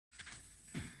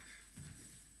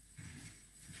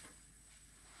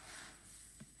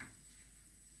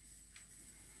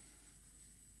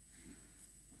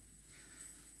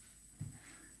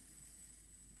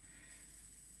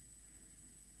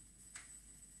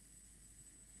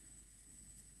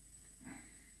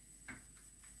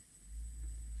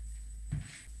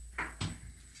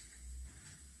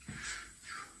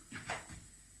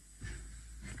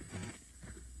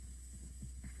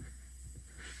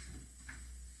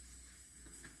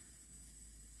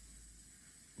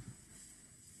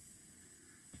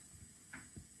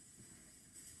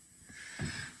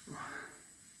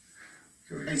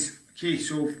Okay,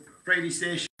 so Friday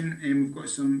session, we've got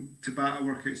some Tabata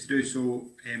workouts to do, so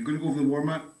I'm going to go over the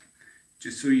warm-up,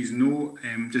 just so you know,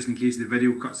 just in case the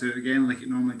video cuts out again like it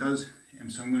normally does.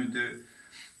 So I'm going to do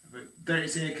about 30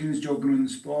 seconds jogging on the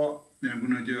spot, then I'm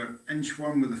going to do our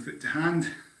inchworm with a foot to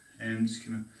hand, and just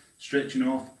kind of stretching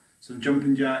off, some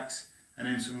jumping jacks, and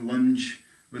then some lunge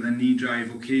with a knee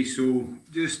drive. Okay, so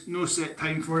just no set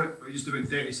time for it, but just about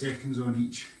 30 seconds on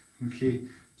each. Okay,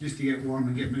 just to get warm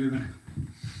and get moving.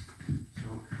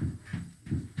 So,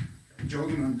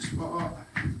 jogging on the spot.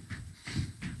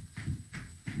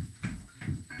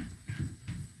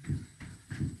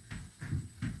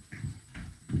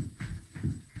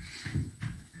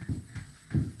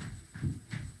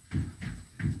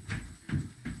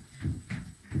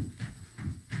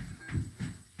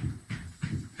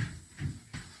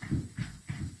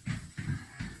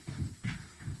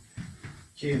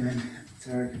 Okay, and then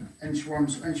to our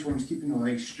inchworms. So inchworms, keeping the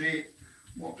legs straight,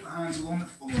 walk the hands along the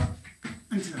floor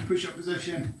into the push-up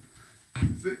position,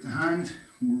 foot to hand,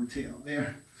 we'll rotate up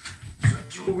there,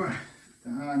 switch over, foot to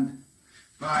hand,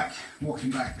 back,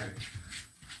 walking back out.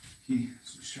 Okay,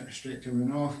 so just try to stretch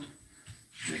everything off,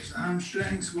 stretch the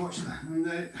hamstrings, watch the hand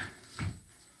out.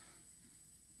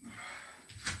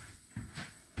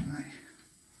 Right.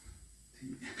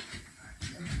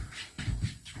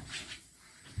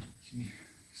 Okay,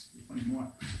 one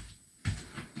more.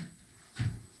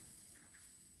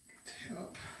 Take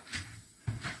up.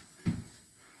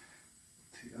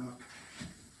 Take up.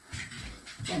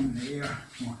 Thumb in the air,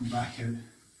 walking back out.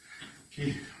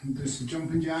 Okay, we'll do some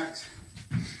jumping jacks.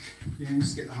 Again,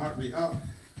 just get the heart rate up.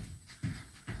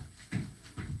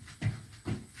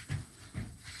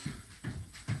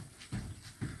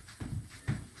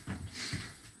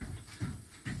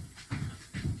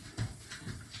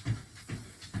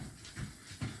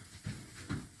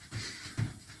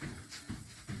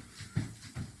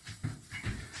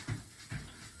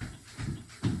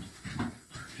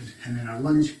 And then our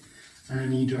lunge and a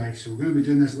knee drive. So we're going to be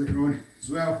doing this later on as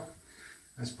well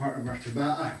as part of our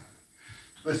Tabata.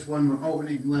 This one we're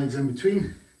alternating legs in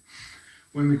between.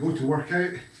 When we go to work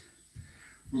out,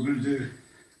 we're going to do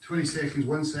 20 seconds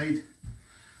one side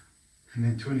and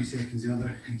then 20 seconds the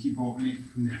other, and keep alternating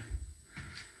from there.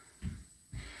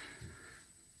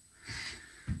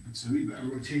 And so a wee bit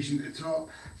of rotation at the top,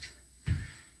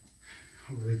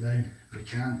 all the way down if we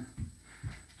can,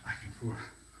 back and forth.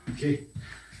 Okay.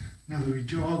 Another wee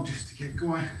jog just to get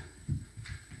going.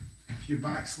 A few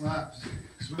back slaps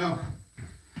as well.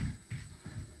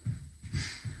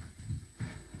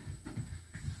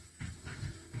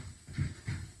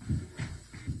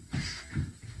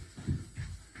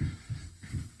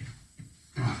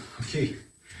 Okay,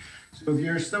 so if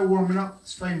you're still warming up,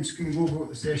 it's fine. I'm just going to go over what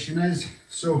the session is.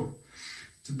 So,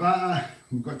 Tabata,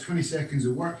 we've got 20 seconds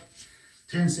of work,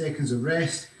 10 seconds of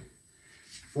rest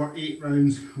for 8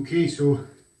 rounds. Okay, so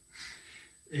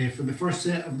for the first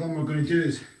set of them we're going to do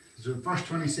is, so the first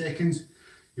 20 seconds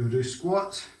you'll do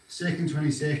squats, second 20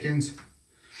 seconds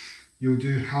you'll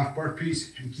do half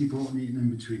burpees, and keep alternating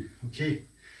in between. Okay,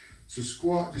 so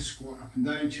squat, just squat up and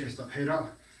down, chest up, head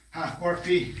up. Half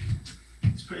burpee,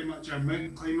 it's pretty much our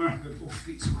mountain climber with both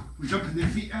feet, so we're jumping the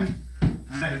feet in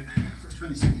and out for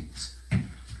 20 seconds.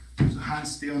 So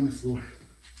hands stay on the floor.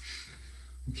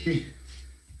 Okay.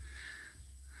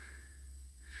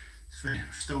 We're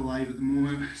still alive at the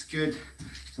moment, it's good.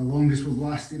 It's the longest we've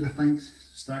lasted, I think,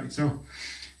 started. So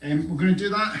we're going to do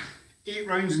that 8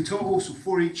 rounds in total, so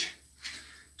 4 each,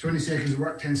 20 seconds of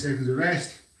work, 10 seconds of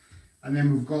rest, and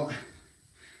then we've got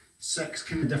 6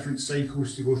 kind of different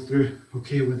cycles to go through,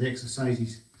 okay, with the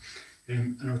exercises,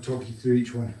 and I'll talk you through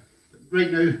each one. But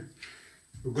right now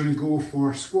we're going to go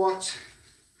for squats,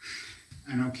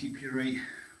 and I'll keep you right,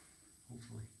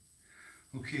 hopefully.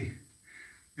 Okay.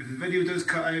 If the video does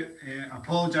cut out, I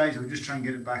apologise, I'll just try and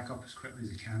get it back up as quickly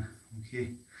as I can,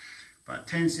 okay? But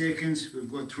 10 seconds,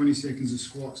 we've got 20 seconds of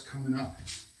squats coming up.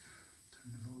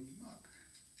 Turn the volume up.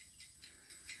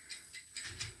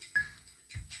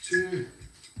 2,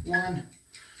 1,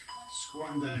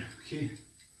 squatting down, okay?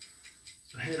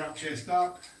 So head up, chest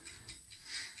up.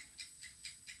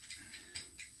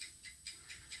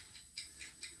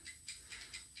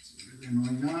 It's really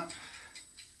annoying that.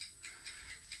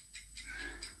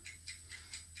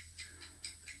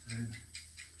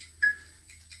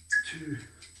 2,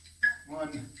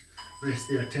 1, rest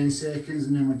there, 10 seconds,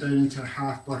 and then we're down into our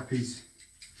half burpees.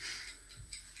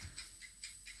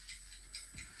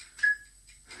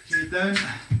 Okay, down,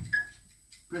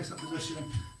 press up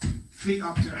position, feet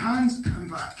up to your hands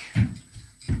and back.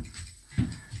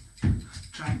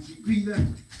 Try and keep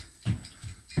breathing.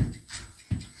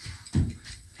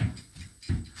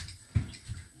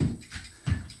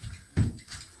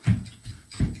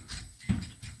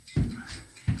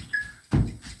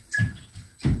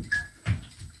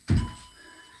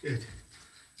 Good.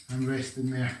 And resting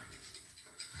there.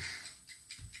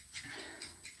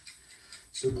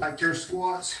 So back to our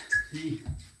squats. 3.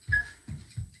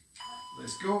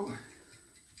 Let's go.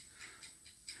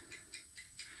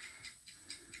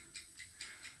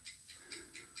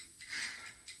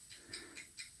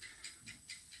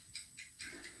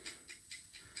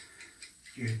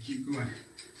 Good, keep going.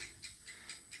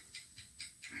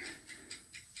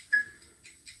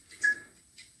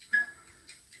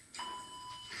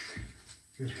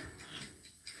 Good.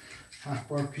 Half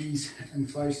burpees in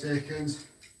 5 seconds.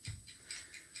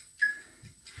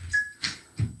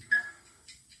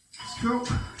 Let's go.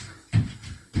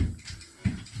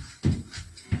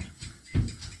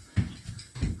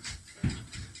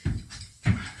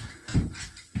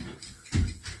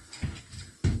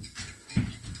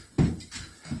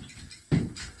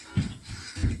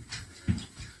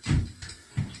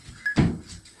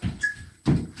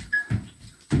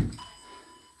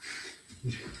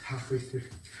 Halfway through,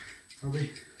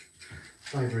 probably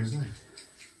 5 rounds left.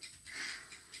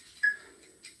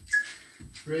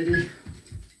 Ready?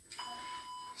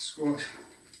 Squat.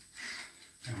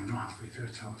 And we're not halfway through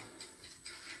at all.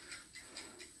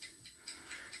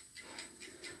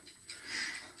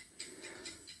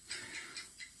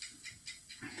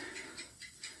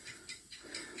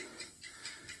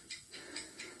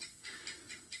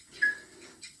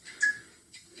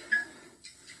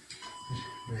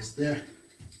 Rest there.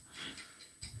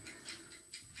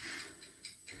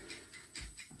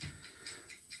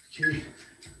 Okay,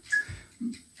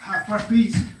 half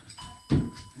burpees. There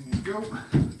you go.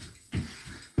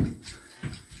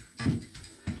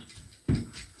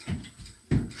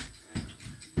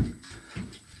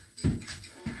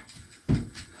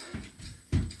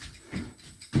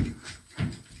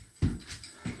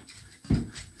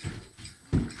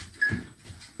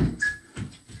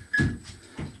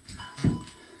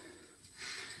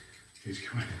 Good,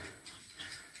 come on.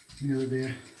 Nearly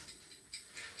there.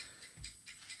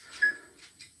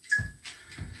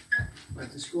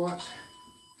 Back to squats.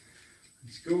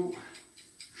 Let's go.